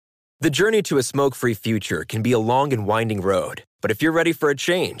The journey to a smoke-free future can be a long and winding road, but if you're ready for a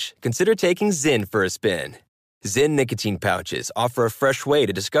change, consider taking Zyn for a spin. Zyn nicotine pouches offer a fresh way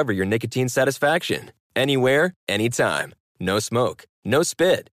to discover your nicotine satisfaction. Anywhere, anytime. No smoke, no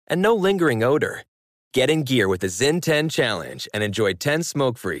spit, and no lingering odor. Get in gear with the Zyn 10 Challenge and enjoy 10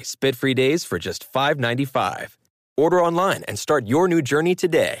 smoke-free, spit-free days for just $5.95. Order online and start your new journey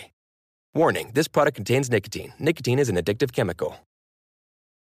today. Warning, this product contains nicotine. Nicotine is an addictive chemical.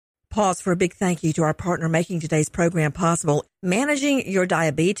 Pause for a big thank you to our partner making today's program possible. Managing your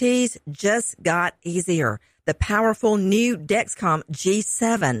diabetes just got easier. The powerful new Dexcom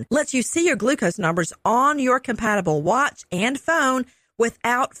G7 lets you see your glucose numbers on your compatible watch and phone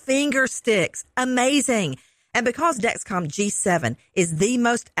without finger sticks. Amazing. And because Dexcom G7 is the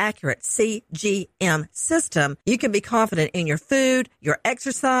most accurate CGM system, you can be confident in your food, your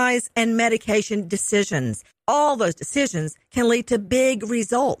exercise, and medication decisions. All those decisions can lead to big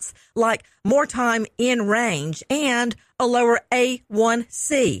results, like more time in range and a lower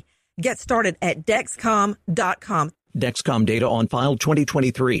A1C. Get started at Dexcom.com. Dexcom data on file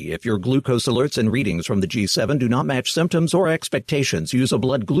 2023. If your glucose alerts and readings from the G7 do not match symptoms or expectations, use a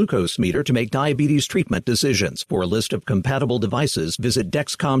blood glucose meter to make diabetes treatment decisions. For a list of compatible devices, visit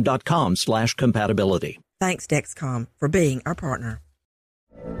Dexcom.com/compatibility. Thanks, Dexcom, for being our partner.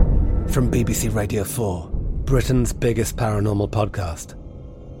 From BBC Radio 4, Britain's biggest paranormal podcast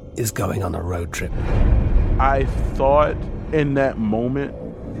is going on a road trip. I thought in that moment,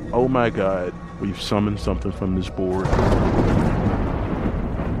 oh my God, we've summoned something from this board.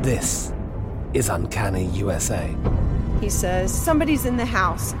 This is Uncanny USA. He says, somebody's in the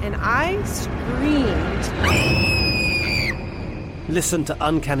house, and I screamed. Listen to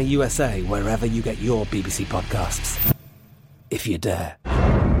Uncanny USA wherever you get your BBC podcasts, if you dare.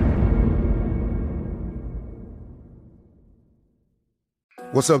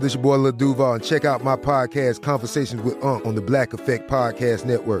 What's up, this your boy Lil Duval, and check out my podcast, Conversations with Unc, on the Black Effect Podcast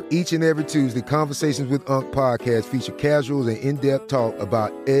Network. Each and every Tuesday, Conversations with Unc podcast feature casuals and in-depth talk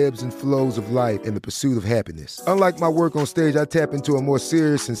about ebbs and flows of life and the pursuit of happiness. Unlike my work on stage, I tap into a more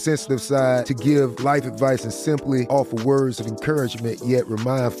serious and sensitive side to give life advice and simply offer words of encouragement, yet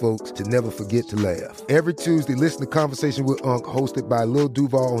remind folks to never forget to laugh. Every Tuesday, listen to Conversation with Unc, hosted by Lil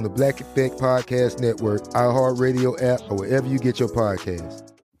Duval on the Black Effect Podcast Network, iHeartRadio app, or wherever you get your podcasts.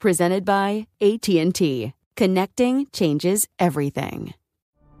 Presented by AT&T. Connecting changes everything.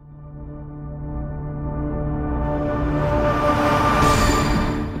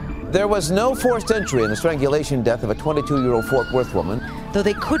 There was no forced entry in the strangulation death of a 22-year-old Fort Worth woman. Though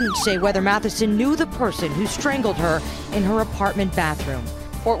they couldn't say whether Matheson knew the person who strangled her in her apartment bathroom.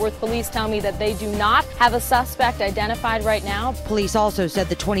 Fort Worth police tell me that they do not have a suspect identified right now. Police also said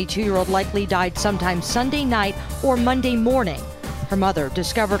the 22-year-old likely died sometime Sunday night or Monday morning. Her mother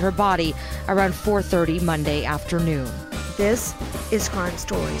discovered her body around 4:30 Monday afternoon. This is Crime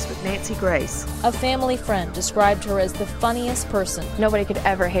Stories with Nancy Grace. A family friend described her as the funniest person. Nobody could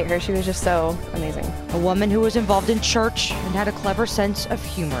ever hate her. She was just so amazing. A woman who was involved in church and had a clever sense of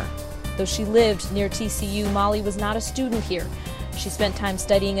humor. Though she lived near TCU, Molly was not a student here. She spent time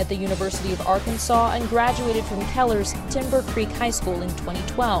studying at the University of Arkansas and graduated from Keller's Timber Creek High School in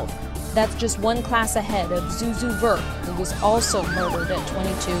 2012. That's just one class ahead of Zuzu Verk, who was also murdered at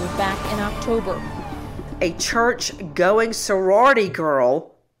 22 back in October. A church-going sorority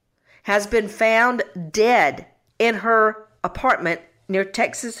girl has been found dead in her apartment near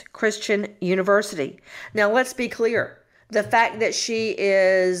Texas Christian University. Now, let's be clear. The fact that she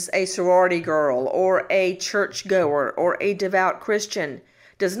is a sorority girl or a churchgoer or a devout Christian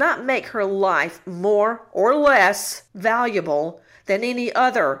does not make her life more or less valuable than any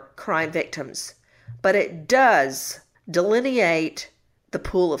other crime victims, but it does delineate the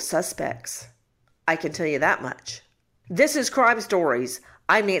pool of suspects. I can tell you that much. This is Crime Stories.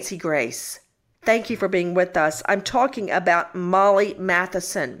 I'm Nancy Grace. Thank you for being with us. I'm talking about Molly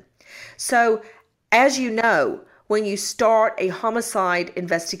Matheson. So, as you know, when you start a homicide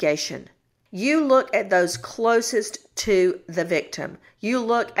investigation, you look at those closest to the victim. You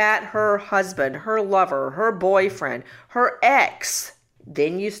look at her husband, her lover, her boyfriend, her ex.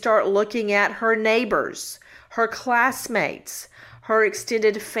 Then you start looking at her neighbors, her classmates, her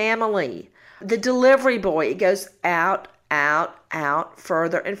extended family, the delivery boy. It goes out,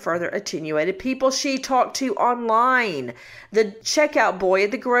 further and further attenuated. People she talked to online, the checkout boy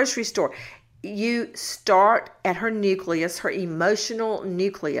at the grocery store. You start at her nucleus, her emotional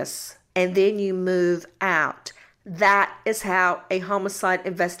nucleus, and then you move out. That is how a homicide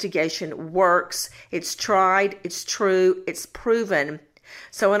investigation works. It's tried, it's true, it's proven.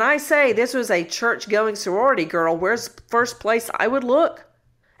 So when I say this was a church-going sorority girl, where's the first place I would look?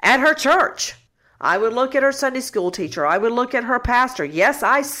 at her church. I would look at her Sunday school teacher. I would look at her pastor. Yes,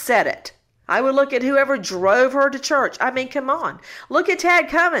 I said it. I would look at whoever drove her to church. I mean, come on. Look at Tad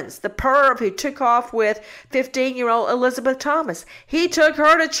Cummins, the perv who took off with 15-year-old Elizabeth Thomas. He took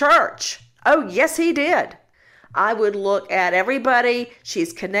her to church. Oh, yes, he did. I would look at everybody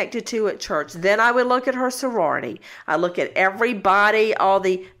she's connected to at church. Then I would look at her sorority. I look at everybody, all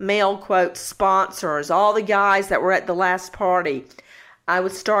the male, quote, sponsors, all the guys that were at the last party. I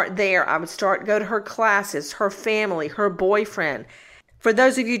would start there. I would go to her classes, her family, her boyfriend. For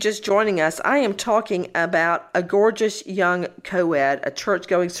those of you just joining us, I am talking about a gorgeous young co-ed, a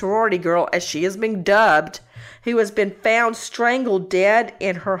church-going sorority girl, as she has been dubbed, who has been found strangled dead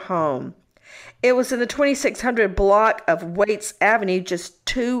in her home. It was in the 2600 block of Waits Avenue, just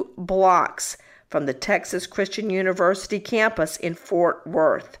 2 blocks from the Texas Christian University campus in Fort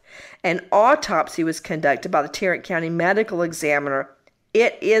Worth. An autopsy was conducted by the Tarrant County Medical Examiner.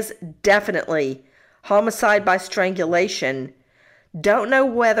 It is definitely homicide by strangulation. Don't know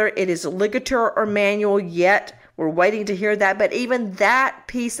whether it is ligature or manual yet. We're waiting to hear that. But even that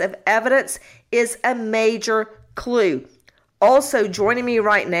piece of evidence is a major clue. Also joining me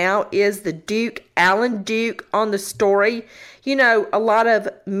right now is the Duke, Alan Duke, on the story. You know, a lot of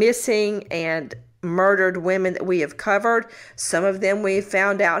missing and murdered women that we have covered. Some of them we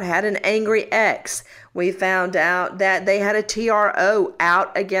found out had an angry ex. We found out that they had a TRO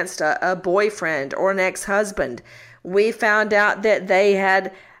out against a boyfriend or an ex-husband. We found out that they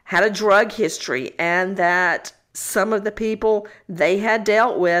had a drug history and that some of the people they had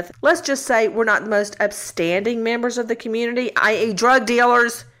dealt with, let's just say, were not the most upstanding members of the community, i.e. drug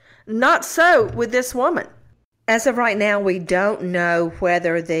dealers. Not so with this woman. As of right now, we don't know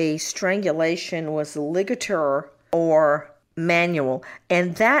whether the strangulation was ligature or manual,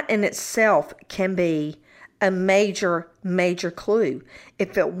 and that in itself can be a major, major clue.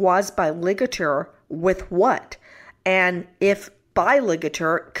 If it was by ligature, with what? And if by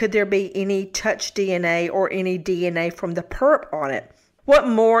ligature, could there be any touch DNA or any DNA from the perp on it? What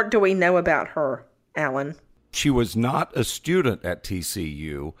more do we know about her, Alan? She was not a student at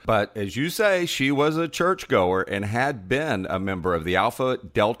TCU, but as you say, she was a churchgoer and had been a member of the Alpha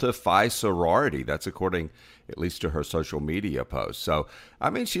Delta Phi sorority. That's according at least to her social media posts. So, I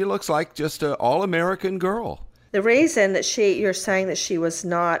mean, she looks like just an all-American girl. The reason that you're saying that she was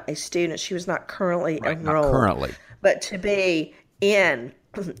not a student, she was not currently enrolled. Not currently. But to be in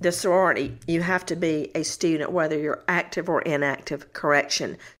the sorority, you have to be a student, whether you're active or inactive.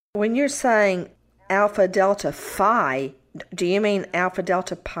 Correction. When you're saying Alpha Delta Phi, do you mean Alpha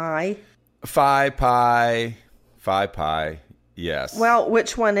Delta Pi? Phi Pi, yes. Well,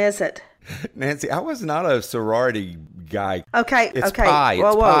 which one is it? Nancy, I was not a sorority guy. Okay, it's okay. Pi.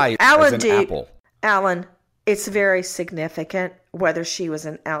 It's Pi Alan as in apple. Alan, it's very significant whether she was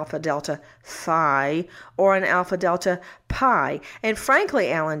an Alpha Delta Phi or an Alpha Delta Pi. And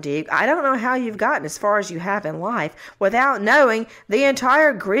frankly, Alan Duke, I don't know how you've gotten as far as you have in life without knowing the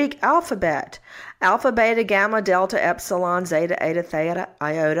entire Greek alphabet. Alpha, Beta, Gamma, Delta, Epsilon, Zeta, Eta, Theta,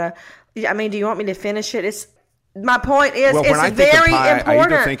 Iota. I mean, do you want me to finish it? My point is, well, it's when I very think of pi,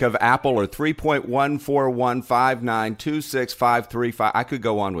 important. I either think of Apple or 3.141592653. I could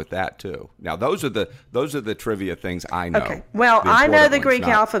go on with that too. Now, those are the trivia things I know. Okay. Well, I know the Greek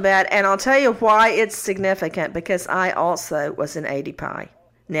alphabet, and I'll tell you why it's significant, because I also was an 80 Pi.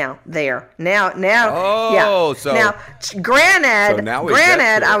 Now, there. Now, oh, yeah. So, now, granted,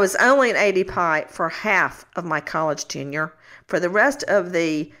 I was only an 80 Pi for half of my college tenure. For the rest of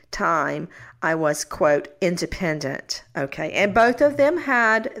the time, I was, quote, independent, okay? And both of them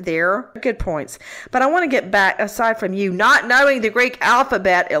had their good points. But I want to get back, aside from you not knowing the Greek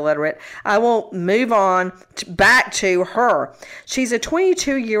alphabet, illiterate, I will move on back to her. She's a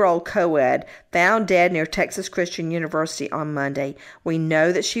 22-year-old co-ed found dead near Texas Christian University on Monday. We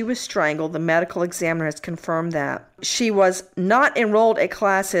know that she was strangled. The medical examiner has confirmed that. She was not enrolled at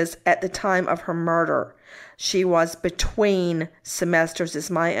classes at the time of her murder. She was between semesters, is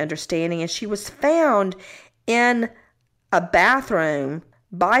my understanding, and she was found in a bathroom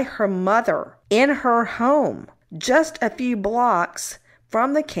by her mother in her home, just a few blocks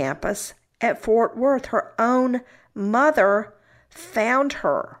from the campus at Fort Worth. Her own mother found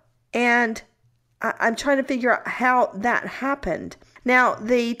her, and I'm trying to figure out how that happened. Now,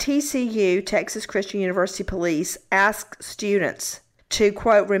 the TCU, Texas Christian University Police, asked students to,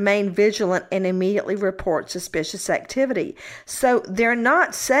 quote, remain vigilant and immediately report suspicious activity. So they're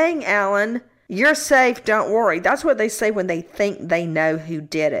not saying, Alan, you're safe, don't worry. That's what they say when they think they know who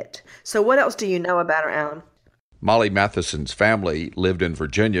did it. So what else do you know about her, Alan? Molly Matheson's family lived in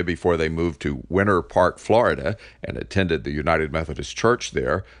Virginia before they moved to Winter Park, Florida, and attended the United Methodist Church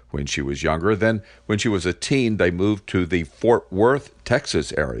there when she was younger. Then, when she was a teen, they moved to the Fort Worth,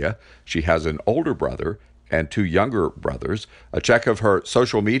 Texas area. She has an older brother and 2 younger brothers. A check of her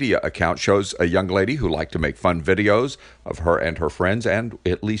social media account shows a young lady who liked to make fun videos of her and her friends and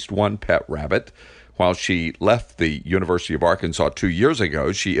at least one pet rabbit. While she left the University of Arkansas 2 years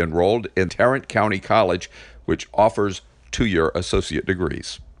ago, she enrolled in Tarrant County College, which offers 2-year associate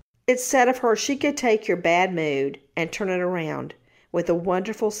degrees. It's said of her, she could take your bad mood and turn it around with a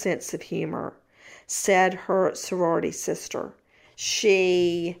wonderful sense of humor, said her sorority sister.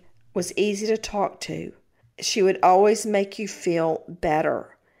 She was easy to talk to. She would always make you feel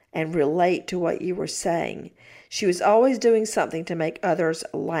better and relate to what you were saying. She was always doing something to make others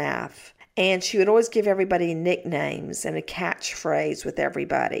laugh. And she would always give everybody nicknames and a catchphrase with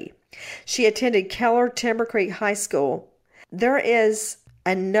everybody. She attended Keller Timber Creek High School. There is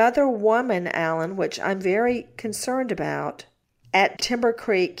another woman, Alan, which I'm very concerned about, at Keller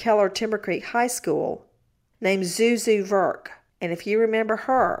Timber Creek High School, named Zuzu Verk. And if you remember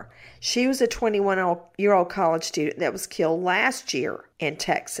her, she was a 21-year-old college student that was killed last year in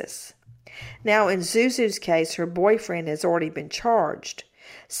Texas. Now, in Zuzu's case, her boyfriend has already been charged.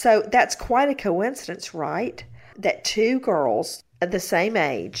 So that's quite a coincidence, right? That 2 girls of the same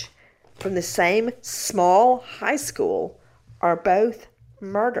age from the same small high school are both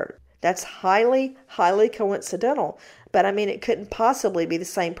murdered. That's highly, highly coincidental. But I mean, it couldn't possibly be the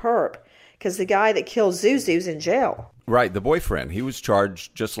same perp because the guy that killed Zuzu's in jail. Right, the boyfriend. He was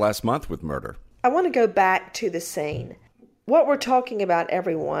charged just last month with murder. I want to go back to the scene. What we're talking about,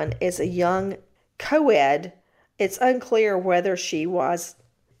 everyone, is a young co-ed. It's unclear whether she was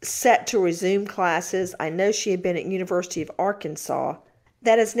set to resume classes. I know she had been at University of Arkansas.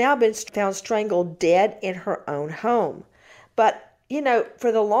 That has now been found strangled dead in her own home. But,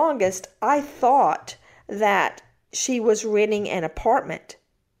 for the longest, I thought that she was renting an apartment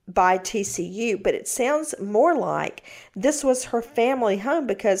by TCU, but it sounds more like this was her family home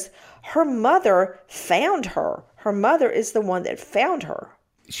because her mother found her. Her mother is the one that found her.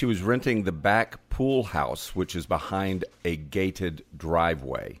 She was renting the back pool house, which is behind a gated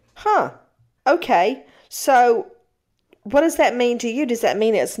driveway. Huh. Okay. So what does that mean to you? Does that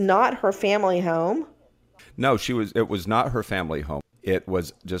mean it's not her family home? No, it was not her family home. It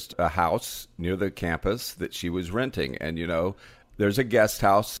was just a house near the campus that she was renting. And, there's a guest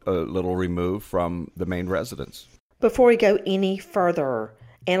house a little removed from the main residence. Before we go any further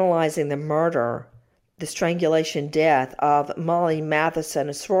analyzing the murder, the strangulation death of Molly Matheson,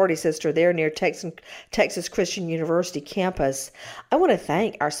 a sorority sister there near Texas Christian University campus, I want to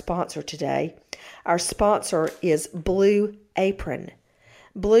thank our sponsor today. Our sponsor is Blue Apron.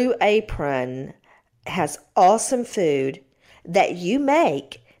 Blue Apron has awesome food that you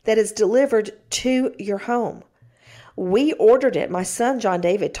make that is delivered to your home. We ordered it. My son, John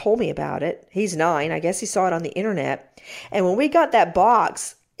David, told me about it. He's 9. I guess he saw it on the internet. And when we got that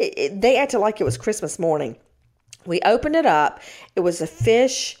box, they acted like it was Christmas morning. We opened it up. It was a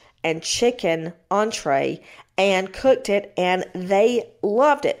fish and chicken entree and cooked it, and they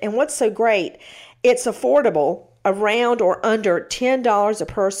loved it. And what's so great, it's affordable, around or under $10 a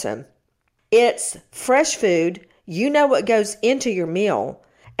person. It's fresh food. You know what goes into your meal,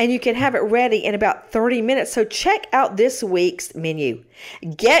 and you can have it ready in about 30 minutes. So check out this week's menu.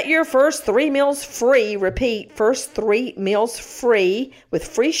 Get your first 3 meals free. Repeat, first 3 meals free with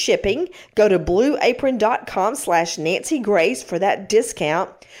free shipping. Go to blueapron.com/Nancy Grace for that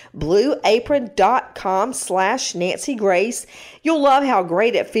discount. blueapron.com/Nancy Grace. You'll love how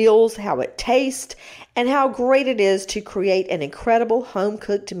great it feels, how it tastes, and how great it is to create an incredible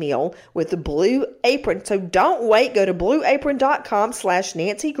home-cooked meal with the Blue Apron. So don't wait. Go to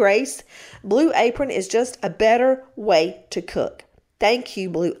blueapron.com/Nancy Grace. Blue Apron is just a better way to cook. Thank you,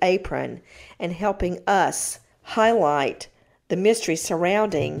 Blue Apron, and helping us highlight the mystery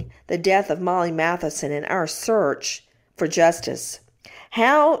surrounding the death of Molly Matheson in our search for justice.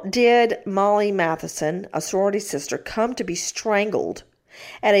 How did Molly Matheson, a sorority sister, come to be strangled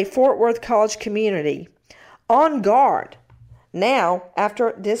at a Fort Worth College community on guard now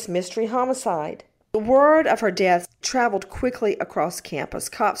after this mystery homicide? The word of her death traveled quickly across campus.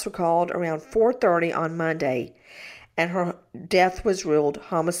 Cops were called around 4:30 on Monday, and her death was ruled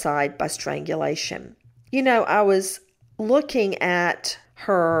homicide by strangulation. I was looking at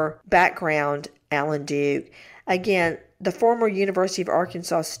her background, Alan Duke. Again, the former University of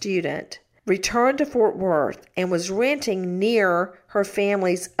Arkansas student returned to Fort Worth and was renting near her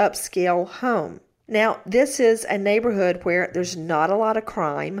family's upscale home. Now, this is a neighborhood where there's not a lot of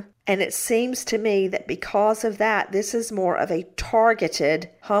crime. And it seems to me that because of that, this is more of a targeted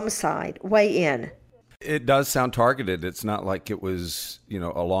homicide. Weigh in. It does sound targeted. It's not like it was,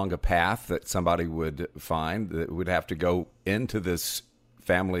 along a path that somebody would find. That would have to go into this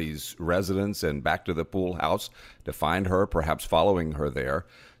family's residence and back to the pool house to find her, perhaps following her there.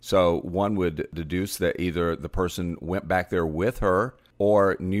 So one would deduce that either the person went back there with her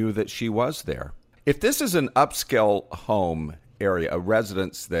or knew that she was there. If this is an upscale home area, a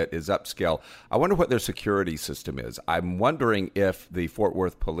residence that is upscale, I wonder what their security system is. I'm wondering if the Fort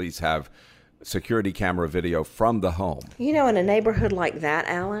Worth police have security camera video from the home. In a neighborhood like that,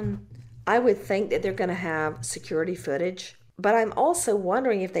 Alan, I would think that they're going to have security footage. But I'm also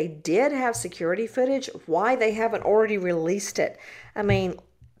wondering if they did have security footage, why they haven't already released it. I mean,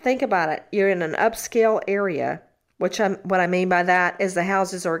 think about it. You're in an upscale area, what I mean by that is the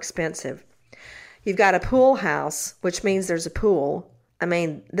houses are expensive. You've got a pool house, which means there's a pool. I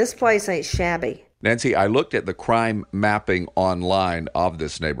mean, this place ain't shabby. Nancy, I looked at the crime mapping online of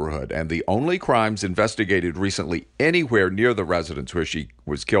this neighborhood, and the only crimes investigated recently anywhere near the residence where she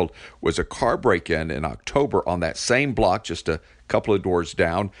was killed was a car break-in in October on that same block, just a couple of doors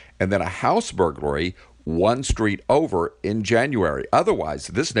down, and then a house burglary one street over in January. Otherwise,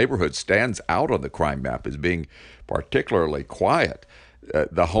 this neighborhood stands out on the crime map as being particularly quiet.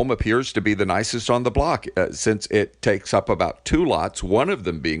 The home appears to be the nicest on the block since it takes up about 2 lots, one of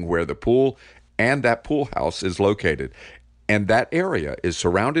them being where the pool and that pool house is located. And that area is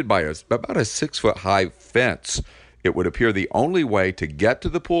surrounded by about a 6-foot-high fence. It would appear the only way to get to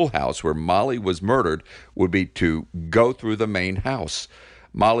the pool house where Molly was murdered would be to go through the main house.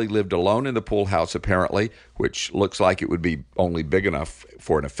 Molly lived alone in the pool house, apparently, which looks like it would be only big enough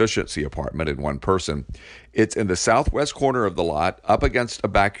for an efficiency apartment in one person. It's in the southwest corner of the lot, up against a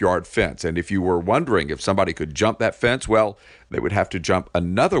backyard fence. And if you were wondering if somebody could jump that fence, well, they would have to jump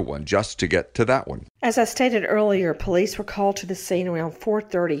another one just to get to that one. As I stated earlier, police were called to the scene around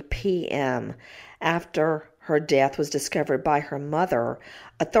 4:30 p.m. after her death was discovered by her mother.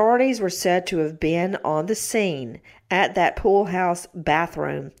 Authorities were said to have been on the scene at that pool house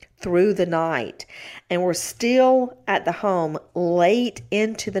bathroom through the night and were still at the home late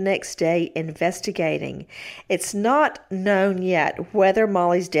into the next day investigating. It's not known yet whether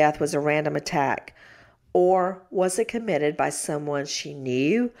Molly's death was a random attack or was it committed by someone she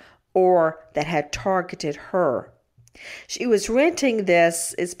knew or that had targeted her. She was renting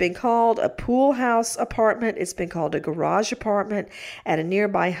this. It's been called a pool house apartment. It's been called a garage apartment at a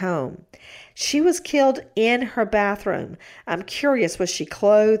nearby home. She was killed in her bathroom. I'm curious, was she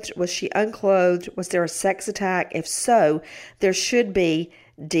clothed? Was she unclothed? Was there a sex attack? If so, there should be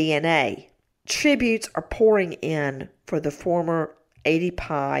DNA. Tributes are pouring in for the former 80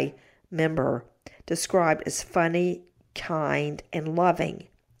 Pi member, described as funny, kind, and loving.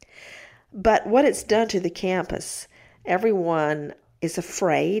 But what it's done to the campus, everyone is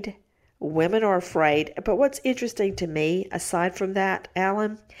afraid. Women are afraid. But what's interesting to me, aside from that,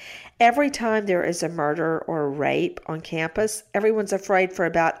 Alan, every time there is a murder or a rape on campus, everyone's afraid for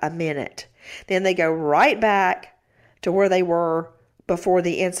about a minute. Then they go right back to where they were before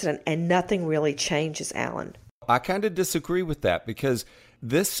the incident, and nothing really changes, Alan. I kind of disagree with that because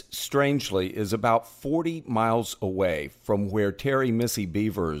this, strangely, is about 40 miles away from where Terry Missy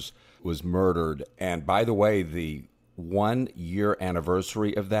Beavers was murdered. And by the way, the 1-year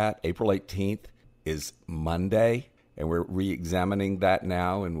anniversary of that, April 18th, is Monday. And we're re-examining that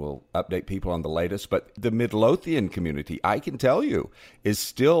now, and we'll update people on the latest. But the Midlothian community, I can tell you, is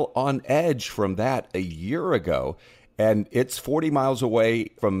still on edge from that a year ago. And it's 40 miles away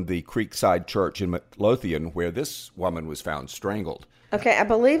from the Creekside Church in Midlothian, where this woman was found strangled. Okay, I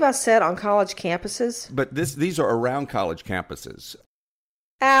believe I said on college campuses. But these are around college campuses.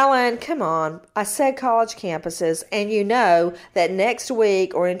 Alan, come on. I said college campuses, and you know that next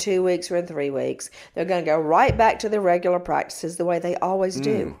week or in 2 weeks or in 3 weeks, they're going to go right back to their regular practices the way they always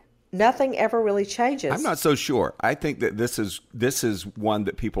do. Nothing ever really changes. I'm not so sure. I think that this is one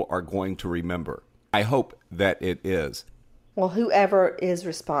that people are going to remember. I hope that it is. Well, whoever is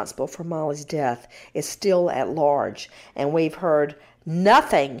responsible for Molly's death is still at large, and we've heard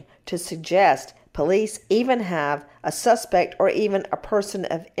nothing to suggest police even have a suspect or even a person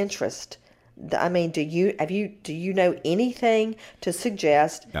of interest. I mean, do you know anything to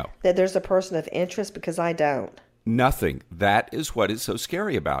suggest that there's a person of interest? Because I don't. Nothing. That is what is so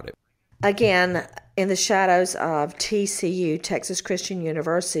scary about it. Again, in the shadows of TCU, Texas Christian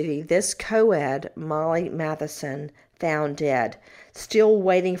University, this co-ed, Molly Matheson, found dead. Still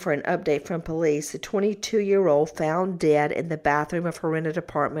waiting for an update from police, the 22-year-old found dead in the bathroom of her rented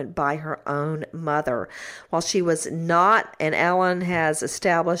apartment by her own mother. While she was not, and Ellen has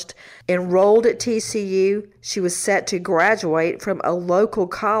established, enrolled at TCU, she was set to graduate from a local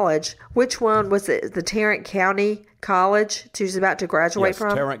college. Which one was it? The Tarrant County College she was about to graduate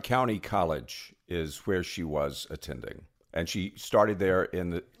from? Tarrant County College is where she was attending, and she started there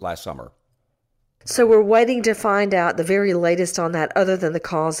last summer. So we're waiting to find out the very latest on that other than the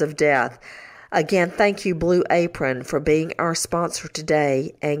cause of death. Again, thank you, Blue Apron, for being our sponsor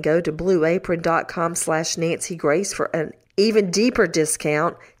today. And go to blueapron.com/Nancy Grace for an even deeper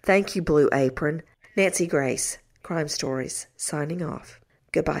discount. Thank you, Blue Apron. Nancy Grace, Crime Stories, signing off.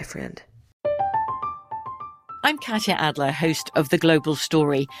 Goodbye, friend. I'm Katya Adler, host of The Global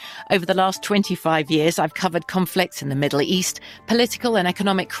Story. Over the last 25 years, I've covered conflicts in the Middle East, political and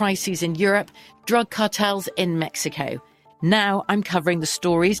economic crises in Europe, drug cartels in Mexico. Now I'm covering the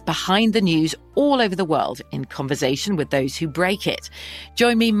stories behind the news all over the world in conversation with those who break it.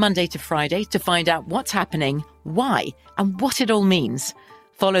 Join me Monday to Friday to find out what's happening, why, and what it all means.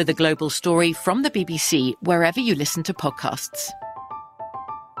 Follow The Global Story from the BBC wherever you listen to podcasts.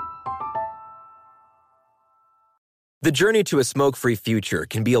 The journey to a smoke-free future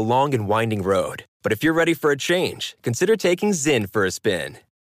can be a long and winding road, but if you're ready for a change, consider taking Zyn for a spin.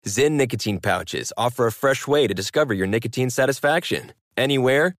 Zyn nicotine pouches offer a fresh way to discover your nicotine satisfaction.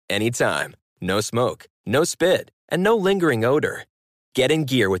 Anywhere, anytime. No smoke, no spit, and no lingering odor. Get in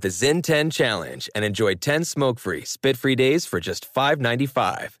gear with the Zyn 10 Challenge and enjoy 10 smoke-free, spit-free days for just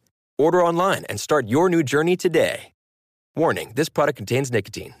 $5.95. Order online and start your new journey today. Warning, this product contains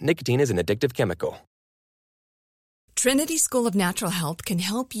nicotine. Nicotine is an addictive chemical. Trinity School of Natural Health can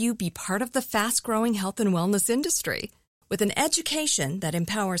help you be part of the fast-growing health and wellness industry. With an education that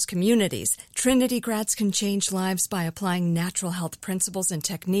empowers communities, Trinity grads can change lives by applying natural health principles and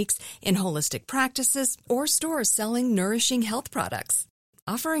techniques in holistic practices or stores selling nourishing health products.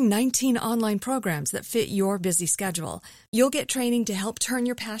 Offering 19 online programs that fit your busy schedule, you'll get training to help turn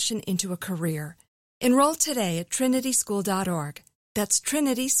your passion into a career. Enroll today at trinityschool.org. That's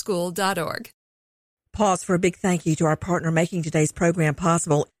trinityschool.org. Pause for a big thank you to our partner making today's program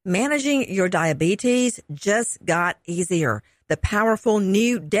possible. Managing your diabetes just got easier. The powerful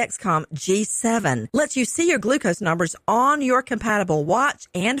new Dexcom G7 lets you see your glucose numbers on your compatible watch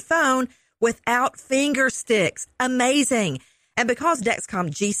and phone without finger sticks. Amazing. And because Dexcom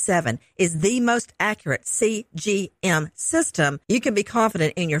G7 is the most accurate CGM system, you can be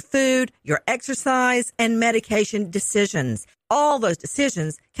confident in your food, your exercise, and medication decisions. All those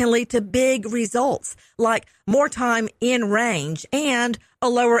decisions can lead to big results, like more time in range and a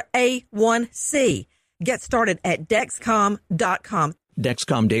lower A1C. Get started at Dexcom.com.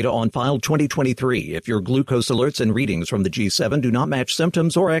 Dexcom data on file 2023. If your glucose alerts and readings from the G7 do not match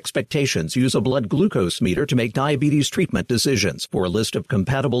symptoms or expectations, use a blood glucose meter to make diabetes treatment decisions. For a list of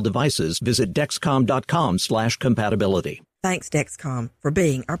compatible devices, visit Dexcom.com/compatibility. Thanks, Dexcom, for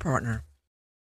being our partner.